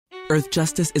Earth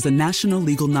Justice is a national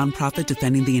legal nonprofit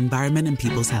defending the environment and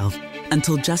people's health.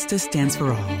 Until justice stands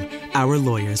for all, our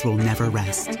lawyers will never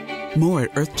rest. More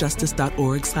at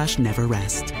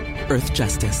earthjustice.org/neverrest. Earth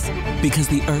Justice, because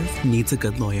the earth needs a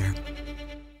good lawyer.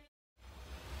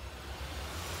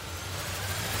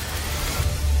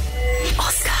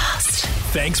 Auscast.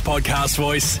 Thanks, Podcast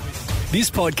Voice.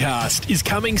 This podcast is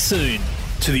coming soon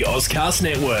to the Auscast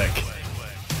Network.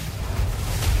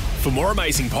 For more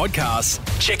amazing podcasts,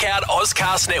 check out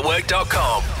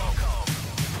auscastnetwork.com.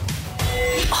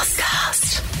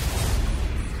 Auscast.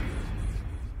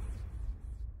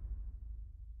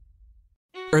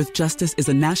 Earth Justice is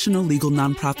a national legal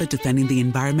nonprofit defending the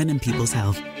environment and people's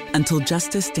health. Until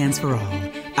justice stands for all,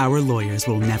 our lawyers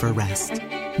will never rest.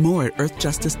 More at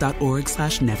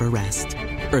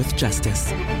earthjustice.org/neverrest. Earth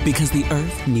Justice, because the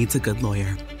earth needs a good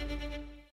lawyer.